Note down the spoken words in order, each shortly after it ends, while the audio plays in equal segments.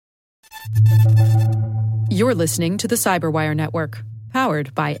You're listening to the Cyberwire Network,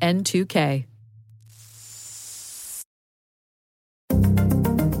 powered by N2K.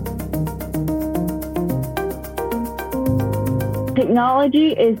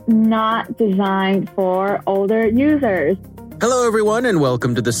 Technology is not designed for older users. Hello, everyone, and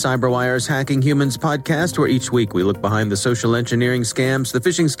welcome to the CyberWire's Hacking Humans podcast, where each week we look behind the social engineering scams, the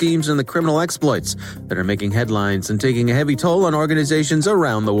phishing schemes, and the criminal exploits that are making headlines and taking a heavy toll on organizations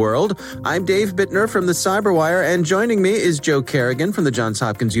around the world. I'm Dave Bittner from the CyberWire, and joining me is Joe Carrigan from the Johns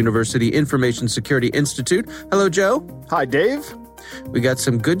Hopkins University Information Security Institute. Hello, Joe. Hi, Dave. We got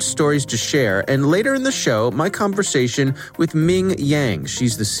some good stories to share, and later in the show, my conversation with Ming Yang.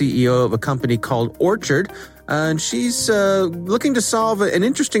 She's the CEO of a company called Orchard, and she's looking to solve an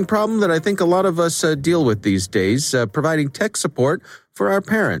interesting problem that I think a lot of us deal with these days, providing tech support for our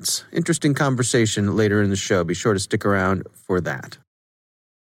parents. Interesting conversation later in the show. Be sure to stick around for that.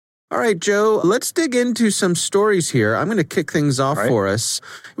 All right, Joe, let's dig into some stories here. I'm going to kick things off for us.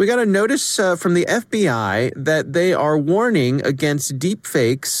 We got a notice from the FBI that they are warning against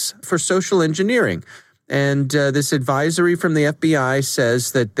deepfakes for social engineering. And this advisory from the FBI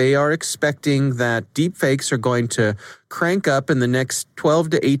says that they are expecting that deepfakes are going to crank up in the next 12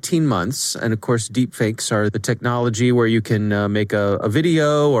 to 18 months. And of course, deepfakes are the technology where you can make a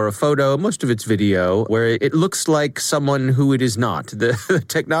video or a photo, most of it's video, where it looks like someone who it is not. The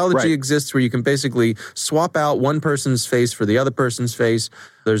technology exists where you can basically swap out one person's face for the other person's face.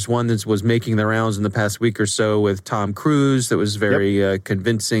 There's one that was making the rounds in the past week or so with Tom Cruise that was very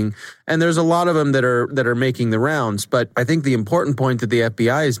convincing. And there's a lot of them that are making the rounds. But I think the important point that the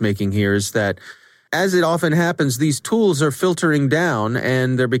FBI is making here is that, as it often happens, these tools are filtering down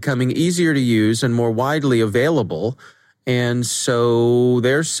and they're becoming easier to use and more widely available. And so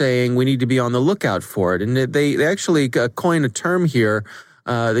they're saying we need to be on the lookout for it. And they actually coin a term here.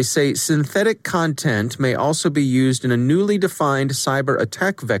 They say synthetic content may also be used in a newly defined cyber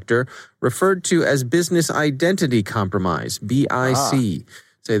attack vector referred to as business identity compromise, BIC.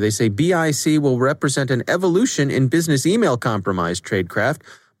 So they say BIC will represent an evolution in business email compromise tradecraft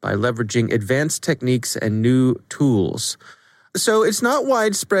by leveraging advanced techniques and new tools. So it's not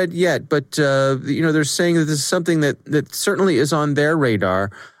widespread yet, but they're saying that this is something that certainly is on their radar.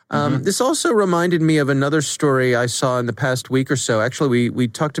 This also reminded me of another story I saw in the past week or so. Actually, we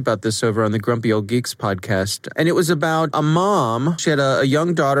talked about this over on the Grumpy Old Geeks podcast, and it was about a mom. She had a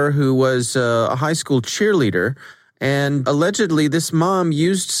young daughter who was a high school cheerleader, and allegedly this mom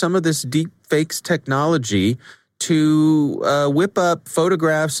used some of this deep fakes technology to whip up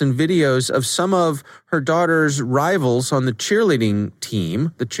photographs and videos of some of her daughter's rivals on the cheerleading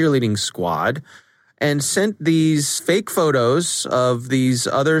team, the cheerleading squad, and sent these fake photos of these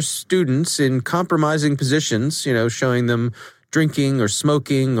other students in compromising positions, showing them drinking or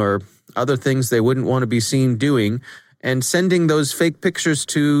smoking or other things they wouldn't want to be seen doing, and sending those fake pictures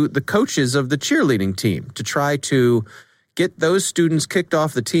to the coaches of the cheerleading team to try to get those students kicked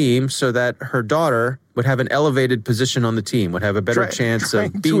off the team so that her daughter would have an elevated position on the team, would have a better chance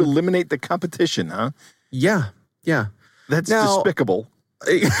of being... to eliminate the competition, huh? Yeah. That's despicable.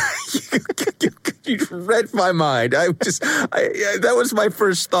 You read my mind. That was my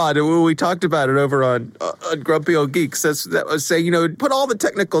first thought. And when we talked about it over on Grumpy Old Geeks, that was saying, put all the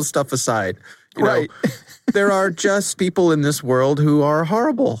technical stuff aside. You know, there are just people in this world who are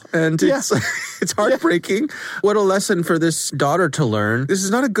horrible. And it's heartbreaking. What a lesson for this daughter to learn. This is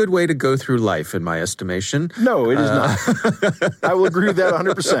not a good way to go through life, in my estimation. No, it is not. I will agree with that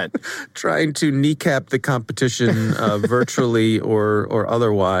 100%. Trying to kneecap the competition virtually or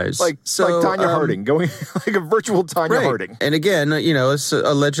otherwise. Like Tanya Harding, going like a virtual Tanya Harding. And again, it's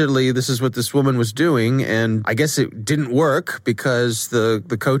allegedly this is what this woman was doing. And I guess it didn't work because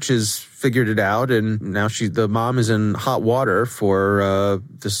the coaches figured it out, and now the mom is in hot water for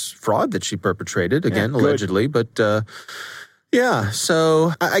this fraud that she perpetrated, again, allegedly. But so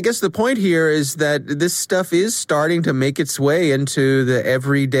I guess the point here is that this stuff is starting to make its way into the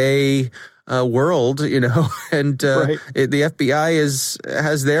everyday world, and the FBI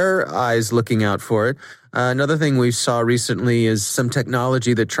has their eyes looking out for it. Another thing we saw recently is some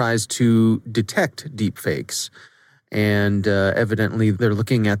technology that tries to detect deepfakes. And evidently, they're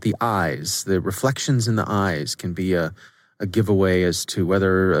looking at the eyes. The reflections in the eyes can be a giveaway as to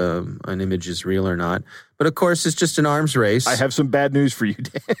whether an image is real or not. But of course, it's just an arms race. I have some bad news for you,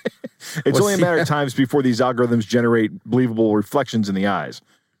 Dan. It's only a matter of times before these algorithms generate believable reflections in the eyes.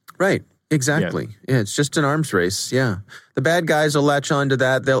 Right. Exactly. Yeah, it's just an arms race. Yeah. The bad guys will latch on to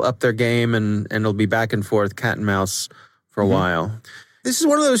that. They'll up their game and it'll be back and forth, cat and mouse for a while. This is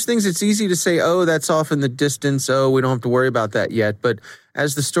one of those things it's easy to say, oh, that's off in the distance. Oh, we don't have to worry about that yet. But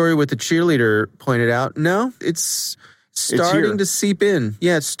as the story with the cheerleader pointed out, no, it's starting to seep in.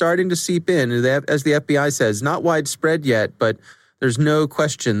 Yeah, it's starting to seep in. As the FBI says, not widespread yet, but there's no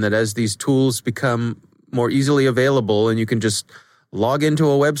question that as these tools become more easily available and you can just log into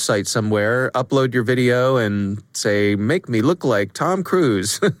a website somewhere, upload your video and say, make me look like Tom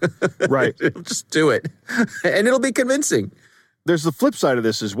Cruise. Right. It'll just do it. And it'll be convincing. There's the flip side of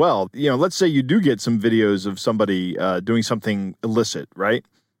this as well. Let's say you do get some videos of somebody doing something illicit, right?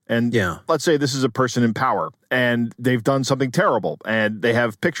 And let's say this is a person in power and they've done something terrible and they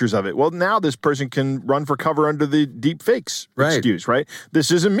have pictures of it. Well, now this person can run for cover under the deep fakes excuse, right?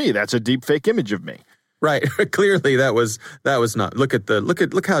 This isn't me. That's a deep fake image of me. Right. Clearly that was not. Look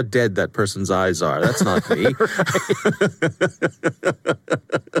how dead that person's eyes are. That's not me.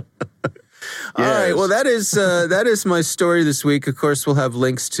 All right. Well, that is my story this week. Of course, we'll have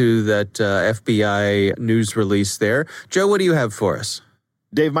links to that FBI news release there. Joe, what do you have for us?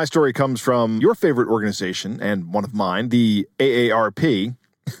 Dave, my story comes from your favorite organization and one of mine, the AARP.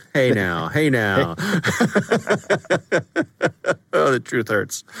 Hey now. Oh, the truth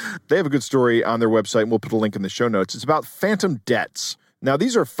hurts. They have a good story on their website, and we'll put a link in the show notes. It's about phantom debts. Now,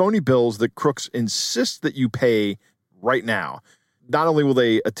 these are phony bills that crooks insist that you pay right now. Not only will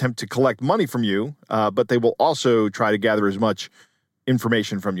they attempt to collect money from you, but they will also try to gather as much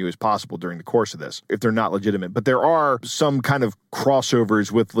information from you as possible during the course of this, if they're not legitimate. But there are some kind of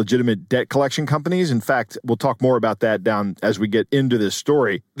crossovers with legitimate debt collection companies. In fact, we'll talk more about that down as we get into this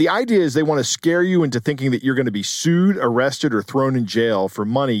story. The idea is they want to scare you into thinking that you're going to be sued, arrested, or thrown in jail for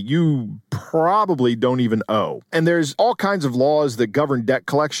money you probably don't even owe. And there's all kinds of laws that govern debt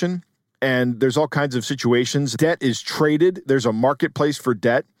collection, and there's all kinds of situations. Debt is traded. There's a marketplace for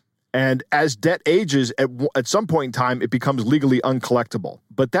debt. And as debt ages, at some point in time, it becomes legally uncollectible.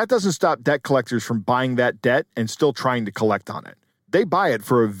 But that doesn't stop debt collectors from buying that debt and still trying to collect on it. They buy it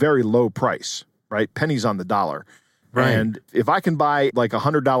for a very low price, right? Pennies on the dollar. Right. And if I can buy like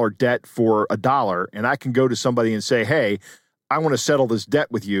 $100 debt for $1, and I can go to somebody and say, hey, I want to settle this debt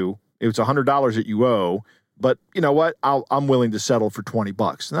with you. It's $100 that you owe. But you know what? I'm willing to settle for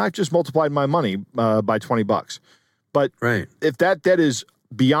 $20. And I've just multiplied my money by $20. But if that debt is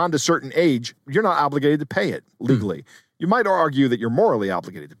beyond a certain age, you're not obligated to pay it legally. You might argue that you're morally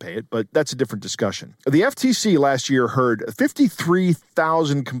obligated to pay it, but that's a different discussion. The FTC last year heard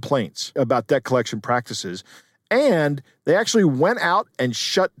 53,000 complaints about debt collection practices, and they actually went out and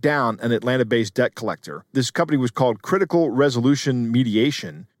shut down an Atlanta-based debt collector. This company was called Critical Resolution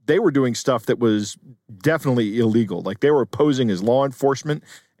Mediation. They were doing stuff that was definitely illegal. Like they were posing as law enforcement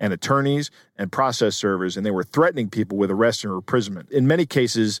and attorneys and process servers, and they were threatening people with arrest and imprisonment. In many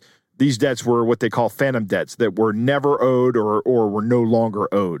cases, these debts were what they call phantom debts that were never owed or were no longer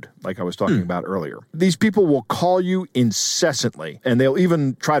owed, like I was talking about earlier. These people will call you incessantly, and they'll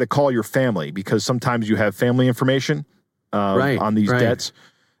even try to call your family because sometimes you have family information on these debts,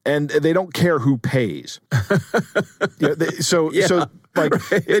 and they don't care who pays. They just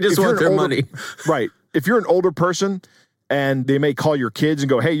want their money. Right. If you're an older person, and they may call your kids and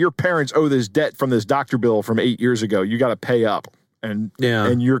go, hey, your parents owe this debt from this doctor bill from 8 years ago. You got to pay up. And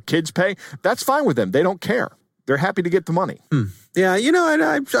your kids pay. That's fine with them. They don't care. They're happy to get the money. Yeah,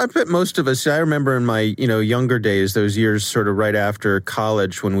 I bet most of us, I remember in my, younger days, those years sort of right after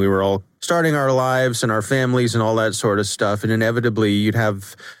college when we were all starting our lives and our families and all that sort of stuff. And inevitably you'd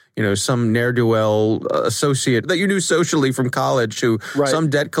have some ne'er-do-well associate that you knew socially from college who some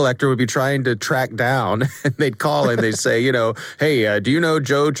debt collector would be trying to track down, and they'd call and they'd say, hey, do you know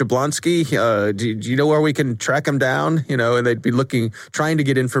Joe Jablonski? Do you know where we can track him down? And they'd be trying to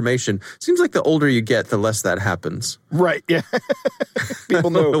get information. Seems like the older you get, the less that happens. Right, yeah.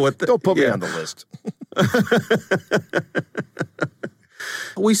 People know, don't put me on the list.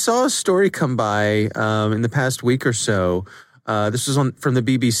 We saw a story come by in the past week or so. This was from the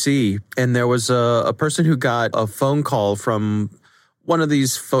BBC, and there was a person who got a phone call from one of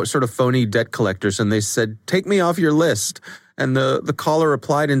these sort of phony debt collectors, and they said, take me off your list. And the caller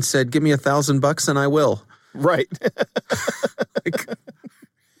replied and said, give me $1,000 and I will. Right.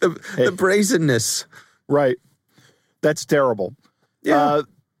 The brazenness. Right. That's terrible. Yeah.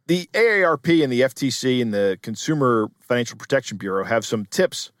 The AARP and the FTC and the Consumer Financial Protection Bureau have some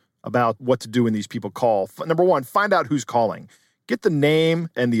tips about what to do when these people call. Number one, find out who's calling. Get the name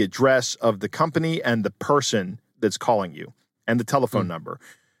and the address of the company and the person that's calling you and the telephone number.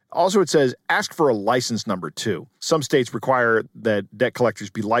 Also, it says ask for a license number too. Some states require that debt collectors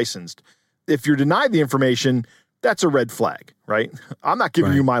be licensed. If you're denied the information, that's a red flag, right? I'm not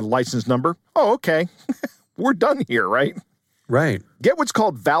giving you my license number. Oh, okay. We're done here, right? Right. Get what's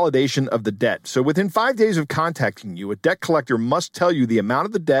called validation of the debt. So within 5 days of contacting you, a debt collector must tell you the amount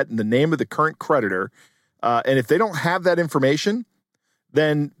of the debt and the name of the current creditor. And if they don't have that information,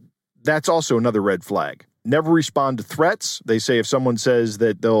 then that's also another red flag. Never respond to threats. They say if someone says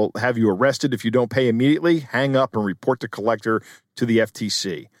that they'll have you arrested if you don't pay immediately, hang up and report the collector to the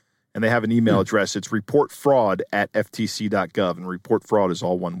FTC. And they have an email address. It's reportfraud@ftc.gov. And report fraud is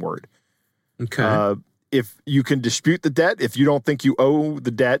all one word. Okay. If you can dispute the debt, if you don't think you owe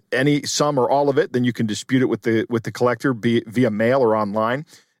the debt, any sum or all of it, then you can dispute it with the collector via mail or online.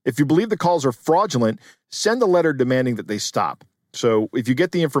 If you believe the calls are fraudulent, send a letter demanding that they stop. So if you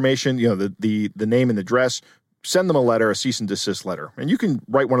get the information, the name and address, send them a letter, a cease and desist letter. And you can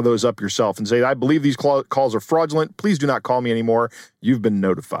write one of those up yourself and say, I believe these calls are fraudulent. Please do not call me anymore. You've been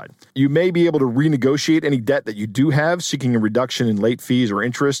notified. You may be able to renegotiate any debt that you do have, seeking a reduction in late fees or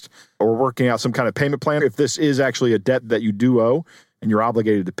interest, or working out some kind of payment plan. If this is actually a debt that you do owe and you're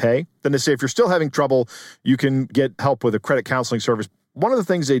obligated to pay, then they say if you're still having trouble, you can get help with a credit counseling service. One of the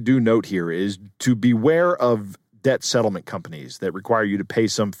things they do note here is to beware of debt settlement companies that require you to pay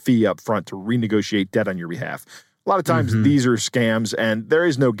some fee up front to renegotiate debt on your behalf. A lot of times these are scams and there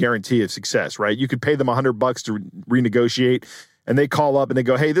is no guarantee of success, right? You could pay them $100 to renegotiate and they call up and they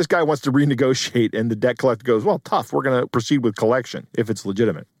go, hey, this guy wants to renegotiate. And the debt collector goes, well, tough. We're going to proceed with collection if it's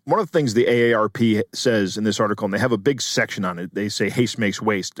legitimate. One of the things the AARP says in this article, and they have a big section on it, they say haste makes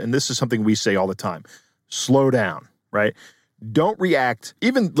waste. And this is something we say all the time. Slow down, right? Don't react.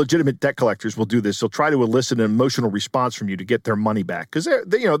 Even legitimate debt collectors will do this. They'll try to elicit an emotional response from you to get their money back because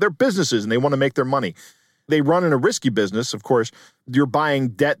they're businesses and they want to make their money. They run in a risky business. Of course, you're buying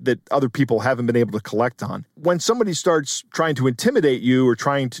debt that other people haven't been able to collect on. When somebody starts trying to intimidate you or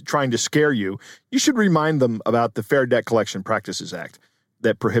trying to scare you, you should remind them about the Fair Debt Collection Practices Act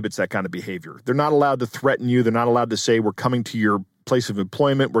that prohibits that kind of behavior. They're not allowed to threaten you. They're not allowed to say, we're coming to your place of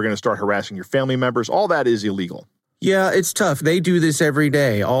employment. We're going to start harassing your family members. All that is illegal. Yeah, it's tough. They do this every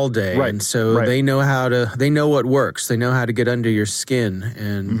day, all day. Right. And so they know they know what works. They know how to get under your skin.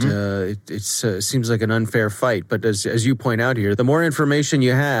 And it seems like an unfair fight. But as you point out here, the more information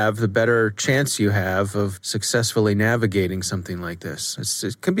you have, the better chance you have of successfully navigating something like this.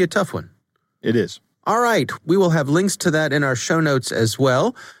 It can be a tough one. It is. All right. We will have links to that in our show notes as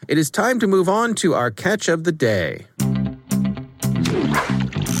well. It is time to move on to our catch of the day.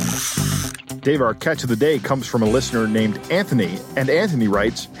 Dave, our catch of the day comes from a listener named Anthony. And Anthony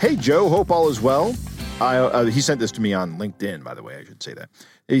writes, hey, Joe, hope all is well. He sent this to me on LinkedIn, by the way. I should say that.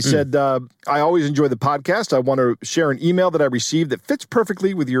 He said, I always enjoy the podcast. I want to share an email that I received that fits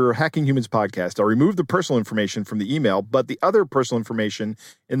perfectly with your Hacking Humans podcast. I removed the personal information from the email, but the other personal information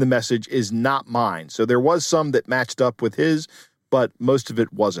in the message is not mine. So there was some that matched up with his, but most of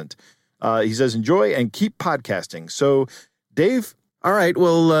it wasn't. He says, enjoy and keep podcasting. So, Dave... All right.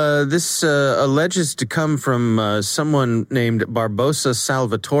 Well, this alleges to come from someone named Barbosa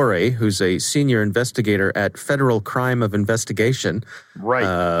Salvatore, who's a senior investigator at Federal Crime of Investigation.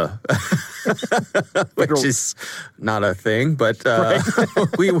 Right. Which is not a thing, but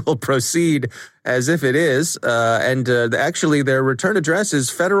we will proceed as if it is. And actually, their return address is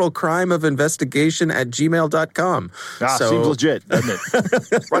federalcrimeofinvestigation@gmail.com. Seems legit, doesn't it?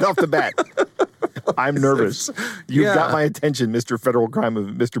 Right off the bat. I'm nervous. You've got my attention, Mr. Federal Crime of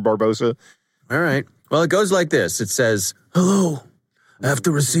Mr. Barbosa. All right. Well, it goes like this. It says, hello.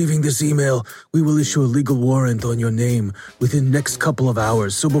 After receiving this email, we will issue a legal warrant on your name within the next couple of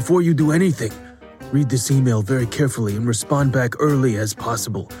hours. So before you do anything, read this email very carefully and respond back early as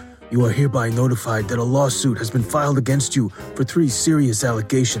possible. You are hereby notified that a lawsuit has been filed against you for 3 serious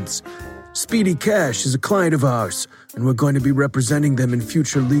allegations. Speedy Cash is a client of ours, and we're going to be representing them in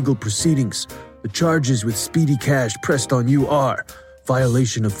future legal proceedings. The charges with Speedy Cash pressed on you are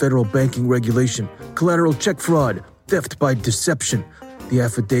violation of federal banking regulation, collateral check fraud, theft by deception. The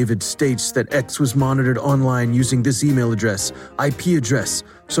affidavit states that X was monitored online using this email address, IP address,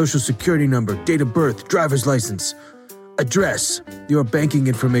 social security number, date of birth, driver's license. Address, your banking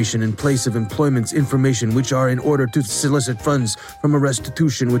information in place of employment's information, which are in order to solicit funds from a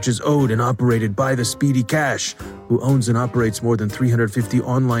restitution which is owed and operated by the Speedy Cash, who owns and operates more than 350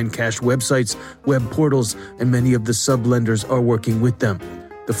 online cash websites, web portals, and many of the sub-lenders are working with them.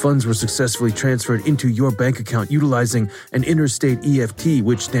 The funds were successfully transferred into your bank account utilizing an interstate EFT,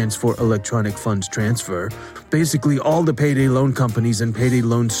 which stands for Electronic Funds Transfer. Basically, all the payday loan companies and payday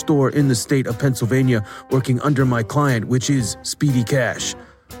loan store in the state of Pennsylvania working under my client, which is Speedy Cash.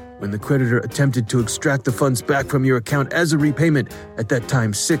 When the creditor attempted to extract the funds back from your account as a repayment, at that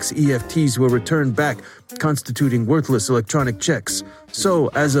time 6 EFTs were returned back, constituting worthless electronic checks. So,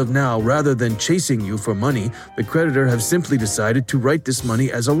 as of now, rather than chasing you for money, the creditor have simply decided to write this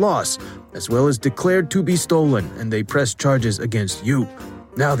money as a loss, as well as declared to be stolen, and they press charges against you.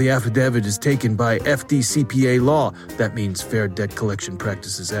 Now the affidavit is taken by FDCPA law. That means Fair Debt Collection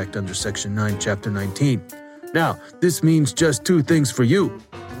Practices Act under Section 9, Chapter 19. Now, this means just 2 things for you.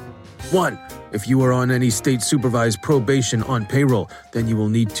 1. If you are on any state-supervised probation on payroll, then you will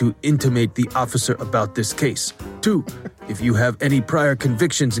need to intimate the officer about this case. 2. If you have any prior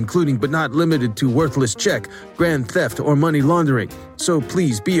convictions, including but not limited to worthless check, grand theft, or money laundering, so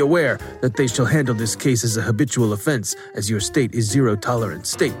please be aware that they shall handle this case as a habitual offense, as your state is zero-tolerance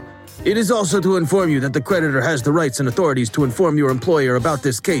state. It is also to inform you that the creditor has the rights and authorities to inform your employer about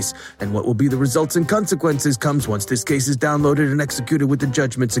this case, and what will be the results and consequences comes once this case is downloaded and executed with the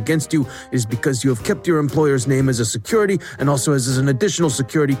judgments against you is because you have kept your employer's name as a security, and also as an additional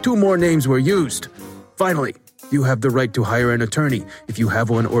security, 2 more names were used. Finally, you have the right to hire an attorney. If you have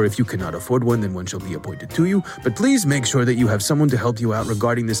one or if you cannot afford one, then one shall be appointed to you. But please make sure that you have someone to help you out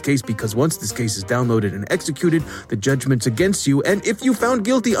regarding this case, because once this case is downloaded and executed, the judgment's against you, and if you found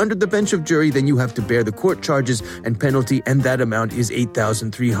guilty under the bench of jury, then you have to bear the court charges and penalty, and that amount is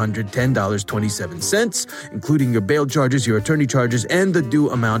 $8,310.27, including your bail charges, your attorney charges, and the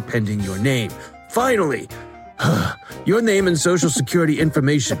due amount pending your name. Finally, your name and social security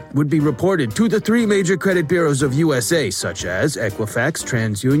information would be reported to the 3 major credit bureaus of USA, such as Equifax,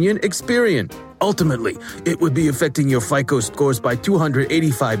 TransUnion, Experian. Ultimately, it would be affecting your FICO scores by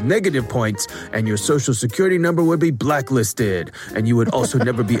 285 negative points, and your social security number would be blacklisted, and you would also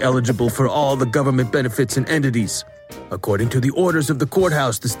never be eligible for all the government benefits and entities. According to the orders of the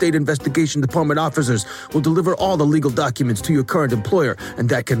courthouse, the State Investigation Department officers will deliver all the legal documents to your current employer, and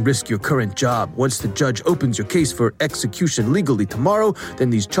that can risk your current job. Once the judge opens your case for execution legally tomorrow,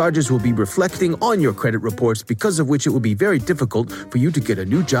 then these charges will be reflecting on your credit reports, because of which it will be very difficult for you to get a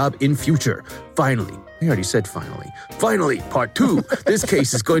new job in future. Finally, I already said finally. Finally, part 2. This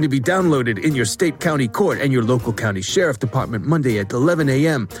case is going to be downloaded in your state county court and your local county sheriff department Monday at 11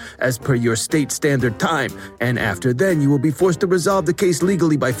 a.m. as per your state standard time. And after then, you will be forced to resolve the case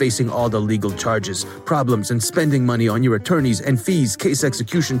legally by facing all the legal charges, problems, and spending money on your attorneys and fees, case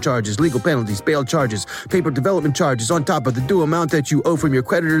execution charges, legal penalties, bail charges, paper development charges, on top of the due amount that you owe from your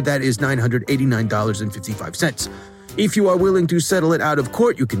creditor, that is $989.55. If you are willing to settle it out of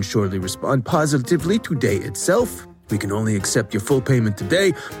court, you can surely respond positively today itself. We can only accept your full payment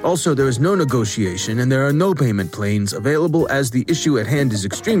today. Also, there is no negotiation and there are no payment plans available, as the issue at hand is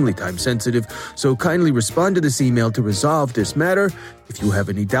extremely time sensitive, so kindly respond to this email to resolve this matter. If you have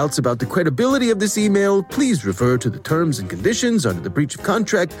any doubts about the credibility of this email, please refer to the terms and conditions under the breach of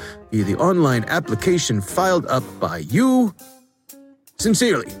contract via the online application filed up by you.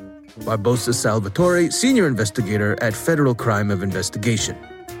 Sincerely, Barbosa Salvatore, Senior Investigator at Federal Crime of Investigation.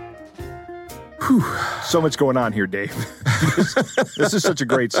 Whew. So much going on here, Dave. This is such a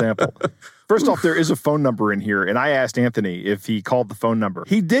great sample. First off, there is a phone number in here, and I asked Anthony if he called the phone number.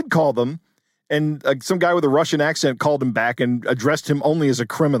 He did call them, and some guy with a Russian accent called him back and addressed him only as a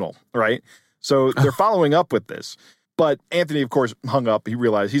criminal, right? So they're following up with this. But Anthony, of course, hung up. He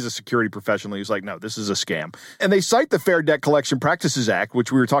realized he's a security professional. He was like, no, this is a scam. And they cite the Fair Debt Collection Practices Act,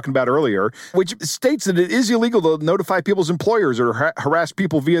 which we were talking about earlier, which states that it is illegal to notify people's employers or harass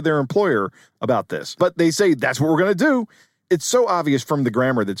people via their employer about this. But they say that's what we're going to do. It's so obvious from the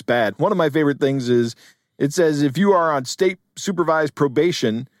grammar that's bad. One of my favorite things is it says if you are on state supervised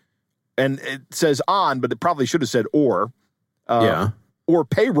probation, and it says on, but it probably should have said or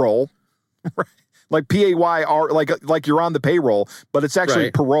payroll, right? Like P-A-Y-R, like you're on the payroll, but it's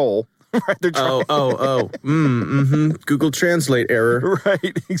actually parole. Right? Google Translate error.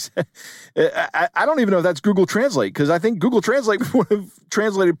 Right. Exactly. I don't even know if that's Google Translate, because I think Google Translate would have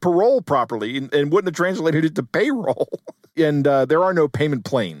translated parole properly and wouldn't have translated it to payroll. And there are no payment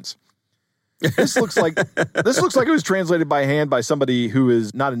planes. This looks like it was translated by hand by somebody who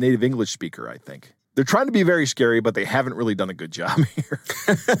is not a native English speaker, I think. They're trying to be very scary, but they haven't really done a good job here.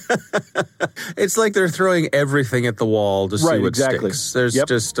 It's like they're throwing everything at the wall to see what sticks. There's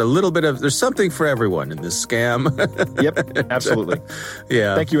just a little bit there's something for everyone in this scam. Yep, absolutely.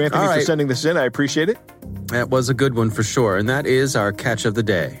 Yeah. Thank you, Anthony, for sending this in. I appreciate it. That was a good one for sure. And that is our catch of the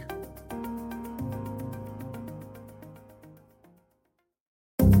day.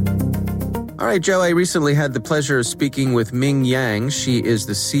 All right, Joe, I recently had the pleasure of speaking with Ming Yang. She is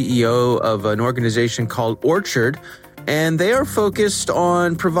the CEO of an organization called Orchard, and they are focused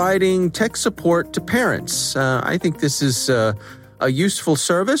on providing tech support to parents. I think this is a a useful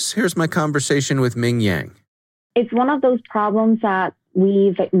service? Here's my conversation with Ming Yang. It's one of those problems that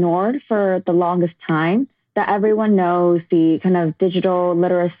we've ignored for the longest time, that everyone knows the kind of digital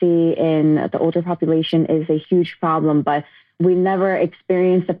literacy in the older population is a huge problem, but we never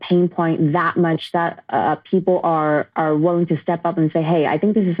experienced the pain point that much that people are willing to step up and say, hey, I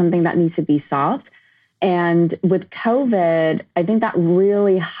think this is something that needs to be solved. And with COVID, I think that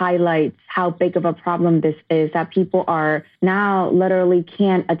really highlights how big of a problem this is, that people are now literally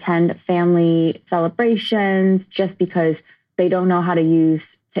can't attend family celebrations just because they don't know how to use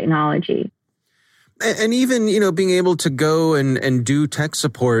technology. And even, being able to go and do tech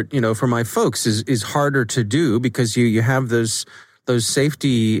support, for my folks is harder to do because you have those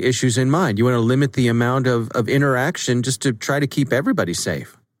safety issues in mind. You want to limit the amount of interaction just to try to keep everybody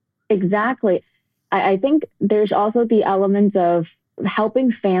safe. Exactly. I think there's also the element of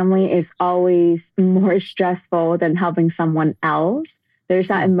helping family is always more stressful than helping someone else. There's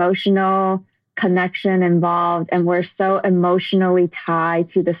that emotional connection involved, and we're so emotionally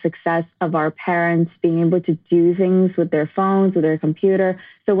tied to the success of our parents being able to do things with their phones, with their computer.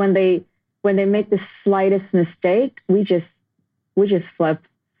 So when they make the slightest mistake, we just flip.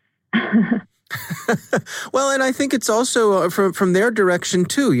 Well, and I think it's also from their direction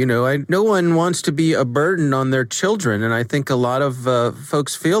too. No one wants to be a burden on their children, and I think a lot of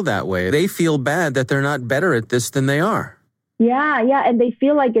folks feel that way. They feel bad that they're not better at this than they are. Yeah, and they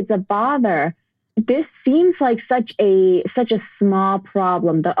feel like it's a bother. This seems like such a small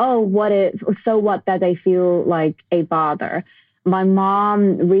problem. So what that they feel like a bother. My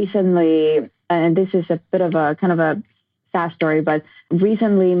mom recently, and this is a bit of a kind of a sad story, but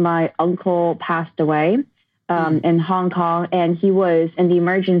recently my uncle passed away in Hong Kong, and he was in the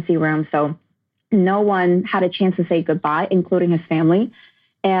emergency room. So no one had a chance to say goodbye, including his family.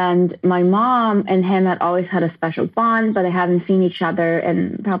 And my mom and him had always had a special bond, but they haven't seen each other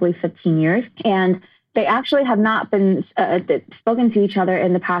in probably 15 years. And they actually have not been spoken to each other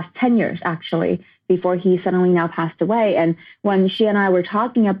in the past 10 years, actually, before he suddenly now passed away. And when she and I were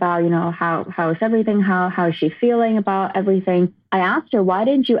talking about, how is everything? How is she feeling about everything? I asked her, why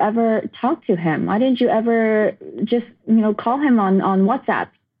didn't you ever talk to him? Why didn't you ever just, call him on WhatsApp?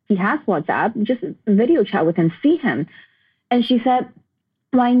 He has WhatsApp, just video chat with him, see him. And she said,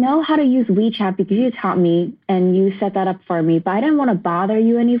 well, I know how to use WeChat because you taught me and you set that up for me, but I didn't want to bother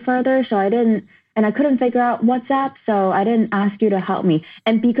you any further. So I didn't, and I couldn't figure out WhatsApp. So I didn't ask you to help me.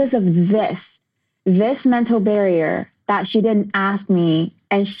 And because of this mental barrier that she didn't ask me,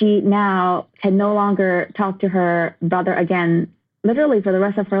 and she now can no longer talk to her brother again, literally for the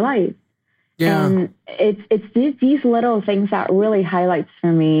rest of her life. Yeah. And it's these little things that really highlights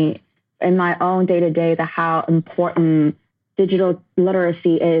for me in my own day-to-day how important digital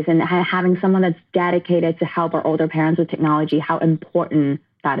literacy is, and having someone that's dedicated to help our older parents with technology, how important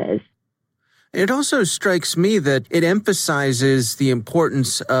that is. It also strikes me that it emphasizes the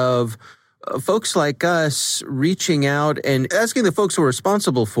importance of folks like us reaching out and asking the folks who are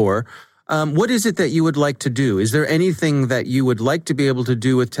responsible for, what is it that you would like to do? Is there anything that you would like to be able to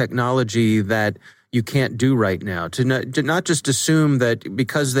do with technology that you can't do right now? To not just assume that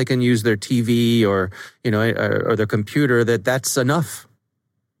because they can use their TV or their computer that's enough.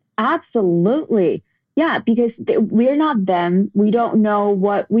 Absolutely. Yeah, because we're not them. We don't know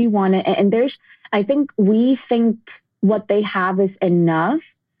what we want. And I think we think what they have is enough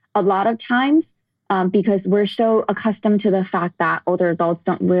a lot of times because we're so accustomed to the fact that older adults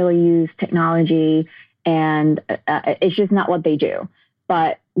don't really use technology, and it's just not what they do.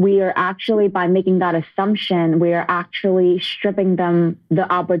 But we are actually, by making that assumption, we are actually stripping them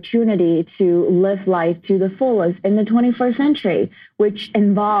the opportunity to live life to the fullest in the 21st century, which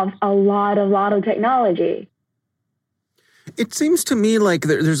involves a lot of technology. It seems to me like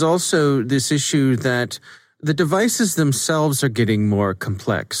there's also this issue that the devices themselves are getting more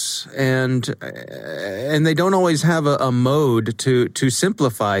complex, and they don't always have a mode to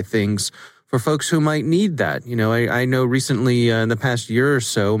simplify things for folks who might need that. I know recently in the past year or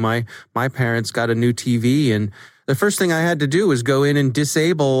so, my parents got a new TV, and the first thing I had to do was go in and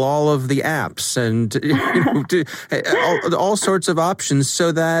disable all of the apps and all sorts of options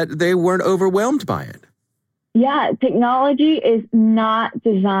so that they weren't overwhelmed by it. Yeah, technology is not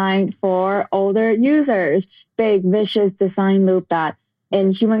designed for older users. Big, vicious design loop that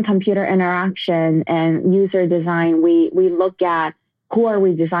in human-computer interaction and user design, we look at who are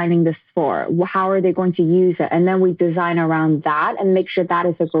we designing this for? How are they going to use it? And then we design around that and make sure that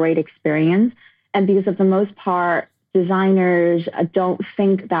is a great experience. And because of the most part, designers don't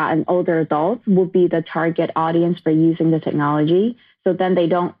think that an older adult will be the target audience for using the technology. So then they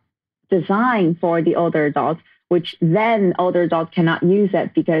don't design for the older adults. which then older adults cannot use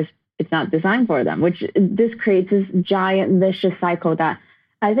it because it's not designed for them, which this creates this giant vicious cycle that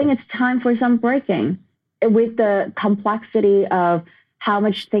I think it's time for some breaking. With the complexity of how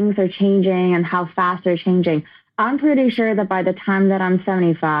much things are changing and how fast they're changing, I'm pretty sure that by the time that I'm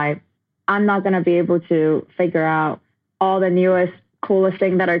 75, I'm not going to be able to figure out all the newest, coolest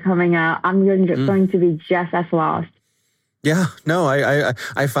things that are coming out. I'm going to be just as lost. Yeah, no,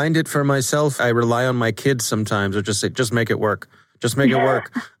 I find it for myself. I rely on my kids sometimes, or just say, just make it work. Just make it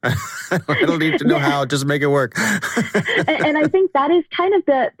work. I don't need to know how. Just make it work. and I think that is kind of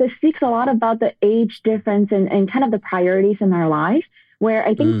that speaks a lot about the age difference and kind of the priorities in our life. Where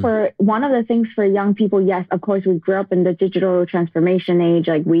I think for one of the things for young people, yes, of course, we grew up in the digital transformation age.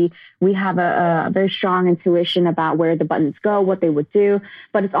 Like we have a very strong intuition about where the buttons go, what they would do.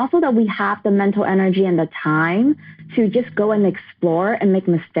 But it's also that we have the mental energy and the time to just go and explore and make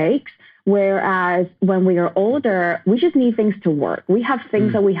mistakes. Whereas when we are older, we just need things to work. We have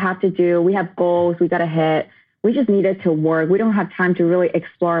things that we have to do. We have goals we got to hit. We just need it to work. We don't have time to really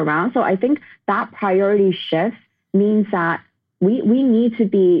explore around. So I think that priority shift means that we need to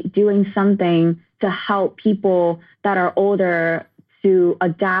be doing something to help people that are older to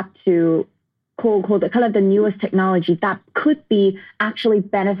adapt to kind of the newest technology that could be actually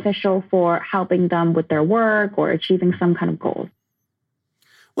beneficial for helping them with their work or achieving some kind of goals.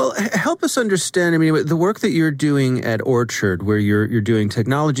 Well, help us understand, I mean, the work that you're doing at Orchard, where you're doing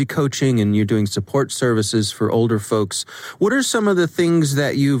technology coaching and you're doing support services for older folks. What are some of the things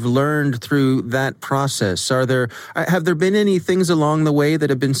that you've learned through that process? Have there been any things along the way that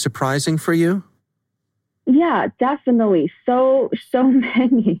have been surprising for you? Yeah, definitely. So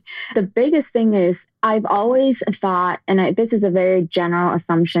many. The biggest thing is I've always thought, and this is a very general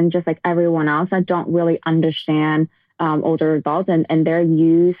assumption, just like everyone else, I don't really understand older adults and their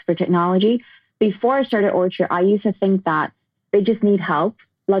use for technology. Before I started Orchard, I used to think that they just need help.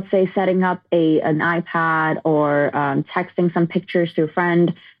 Let's say setting up an iPad or texting some pictures to a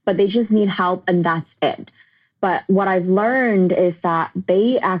friend, but they just need help and that's it. But what I've learned is that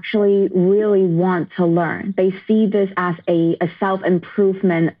they actually really want to learn. They see this as a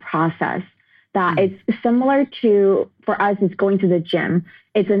self-improvement process. That it's similar to, for us, it's going to the gym.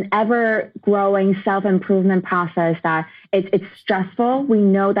 It's an ever-growing self-improvement process that it's stressful. We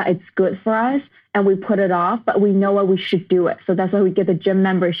know that it's good for us and we put it off, but we know what we should do it. So that's why we get the gym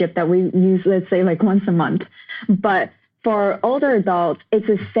membership that we use, let's say, like once a month. But for older adults, it's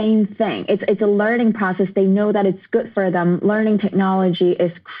the same thing. It's a learning process. They know that it's good for them. Learning technology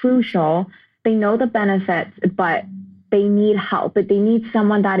is crucial. They know the benefits, but they need help, but they need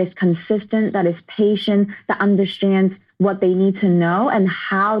someone that is consistent, that is patient, that understands what they need to know and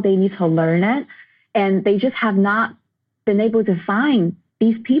how they need to learn it. And they just have not been able to find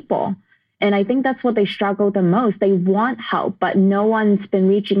these people. And I think that's what they struggle the most. They want help, but no one's been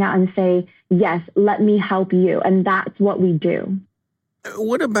reaching out and say, yes, let me help you. And that's what we do.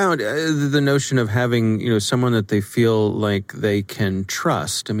 What about the notion of having, someone that they feel like they can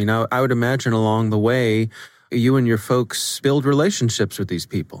trust? I mean, I would imagine along the way, you and your folks build relationships with these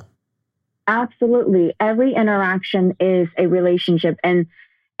people. Absolutely. Every interaction is a relationship. And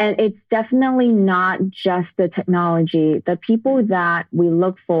it's definitely not just the technology. The people that we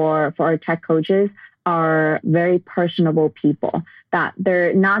look for our tech coaches are very personable people, that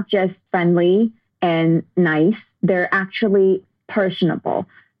they're not just friendly and nice. They're actually personable.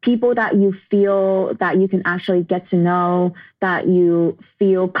 People that you feel that you can actually get to know, that you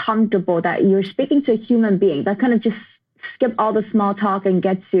feel comfortable, that you're speaking to a human being, that kind of just skip all the small talk and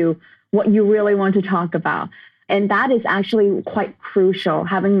get to what you really want to talk about. And that is actually quite crucial,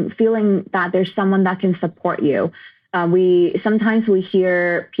 feeling that there's someone that can support you. Sometimes we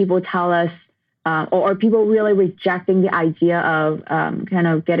hear people tell us, or people really rejecting the idea of kind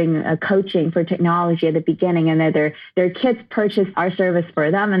of getting a coaching for technology at the beginning, and that their kids purchase our service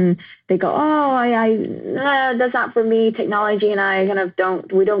for them, and they go, "Oh, that's not for me. Technology and I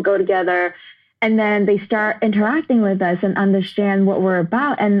we don't go together." And then they start interacting with us and understand what we're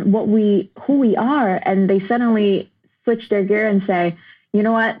about and who we are, and they suddenly switch their gear and say, "You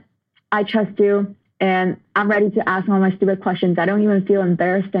know what? I trust you. And I'm ready to ask all my stupid questions. I don't even feel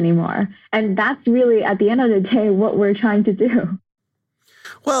embarrassed anymore." And that's really, at the end of the day, what we're trying to do.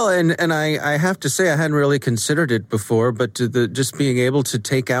 Well, and I have to say I hadn't really considered it before, but just being able to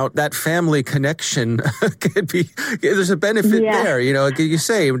take out that family connection there's a benefit there. You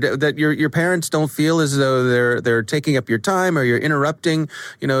say that your parents don't feel as though they're taking up your time or you're interrupting.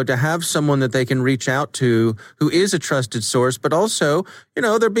 To have someone that they can reach out to who is a trusted source, but also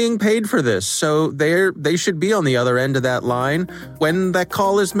they're being paid for this, so they should be on the other end of that line when that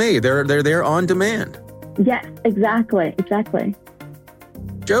call is made. They're there on demand. Yes, exactly.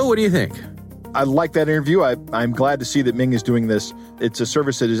 Joe, what do you think? I like that interview. I'm glad to see that Ming is doing this. It's a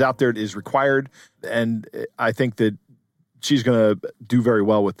service that is out there, it is required, and I think that she's going to do very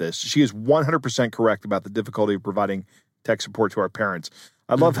well with this. She is 100% correct about the difficulty of providing tech support to our parents.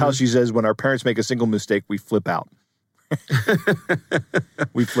 I love how she says when our parents make a single mistake, we flip out.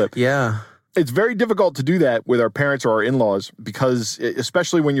 We flip. Yeah. It's very difficult to do that with our parents or our in-laws because,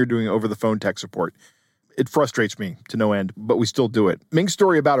 especially when you're doing over-the-phone tech support, it frustrates me to no end, but we still do it. Ming's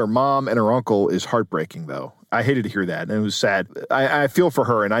story about her mom and her uncle is heartbreaking, though. I hated to hear that, and it was sad. I feel for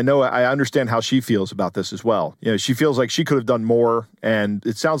her, and I understand how she feels about this as well. You know, she feels like she could have done more, and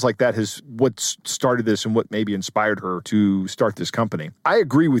it sounds like that is what started this and what maybe inspired her to start this company. I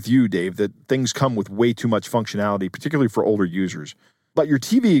agree with you, Dave, that things come with way too much functionality, particularly for older users. But your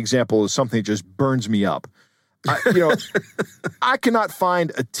TV example is something that just burns me up. I cannot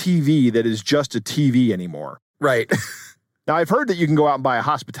find a TV that is just a TV anymore. Right. Now, I've heard that you can go out and buy a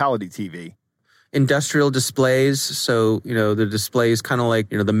hospitality TV. Industrial displays. So, the display is kind of like,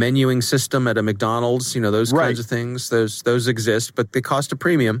 the menuing system at a McDonald's, those kinds of things. Those exist, but they cost a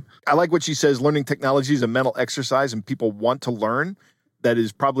premium. I like what she says, learning technology is a mental exercise and people want to learn. That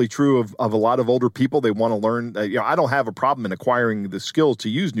is probably true of a lot of older people. They want to learn. I don't have a problem in acquiring the skills to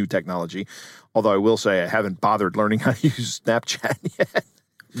use new technology, although I will say I haven't bothered learning how to use Snapchat yet.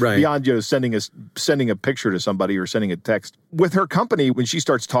 Right. Beyond sending a picture to somebody or sending a text. With her company, when she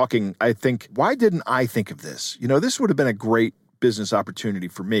starts talking, I think, why didn't I think of this? This would have been a great business opportunity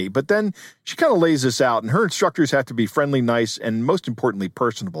for me. But then she kind of lays this out, and her instructors have to be friendly, nice, and most importantly,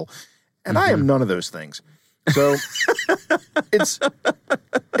 personable. And I am none of those things. So it's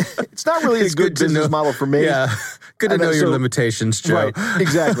not really a good business model for me. Yeah. Good to know your limitations, Joe. Right,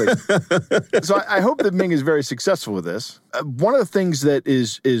 exactly. So I hope that Ming is very successful with this. One of the things that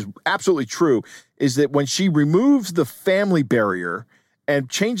is absolutely true is that when she removes the family barrier and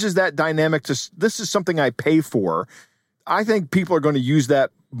changes that dynamic to this is something I pay for, I think people are going to use that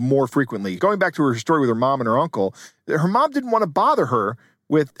more frequently. Going back to her story with her mom and her uncle, her mom didn't want to bother her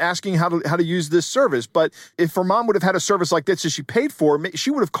with asking how to use this service. But if her mom would have had a service like this that she paid for, she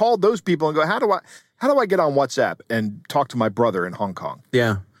would have called those people and go, how do I get on WhatsApp and talk to my brother in Hong Kong?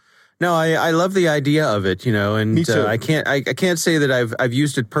 Yeah. No, I love the idea of it, and Me too. I can't say that I've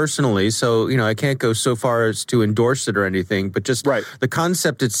used it personally, so I can't go so far as to endorse it or anything. But just the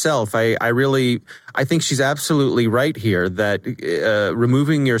concept itself, I think she's absolutely right here that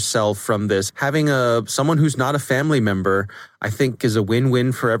removing yourself from this, having someone who's not a family member, I think is a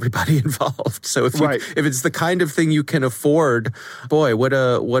win-win for everybody involved. So if it's the kind of thing you can afford, boy, what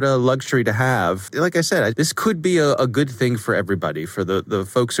a luxury to have. Like I said, this could be a good thing for everybody, for the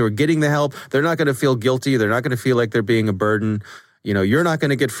folks who are getting the help. They're not going to feel guilty. They're not going to feel like they're being a burden. You're not going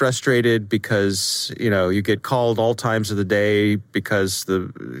to get frustrated because, you get called all times of the day because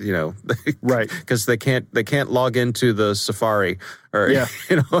because they can't log into the Safari or,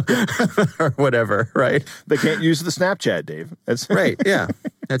 or whatever, right? They can't use the Snapchat, Dave. That's right. Yeah,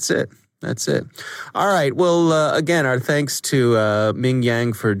 that's it. All right. Well, again, our thanks to Ming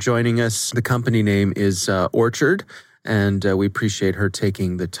Yang for joining us. The company name is Orchard, and we appreciate her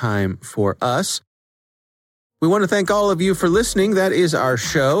taking the time for us. We want to thank all of you for listening. That is our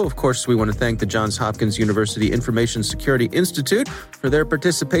show. Of course, we want to thank the Johns Hopkins University Information Security Institute for their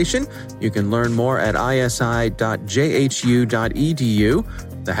participation. You can learn more at isi.jhu.edu.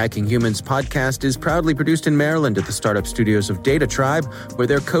 The Hacking Humans podcast is proudly produced in Maryland at the startup studios of Data Tribe, where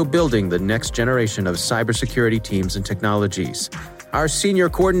they're co-building the next generation of cybersecurity teams and technologies. Our senior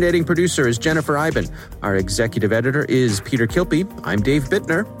coordinating producer is Jennifer Iben. Our executive editor is Peter Kilpie. I'm Dave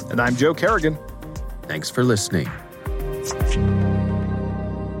Bittner. And I'm Joe Kerrigan. Thanks for listening.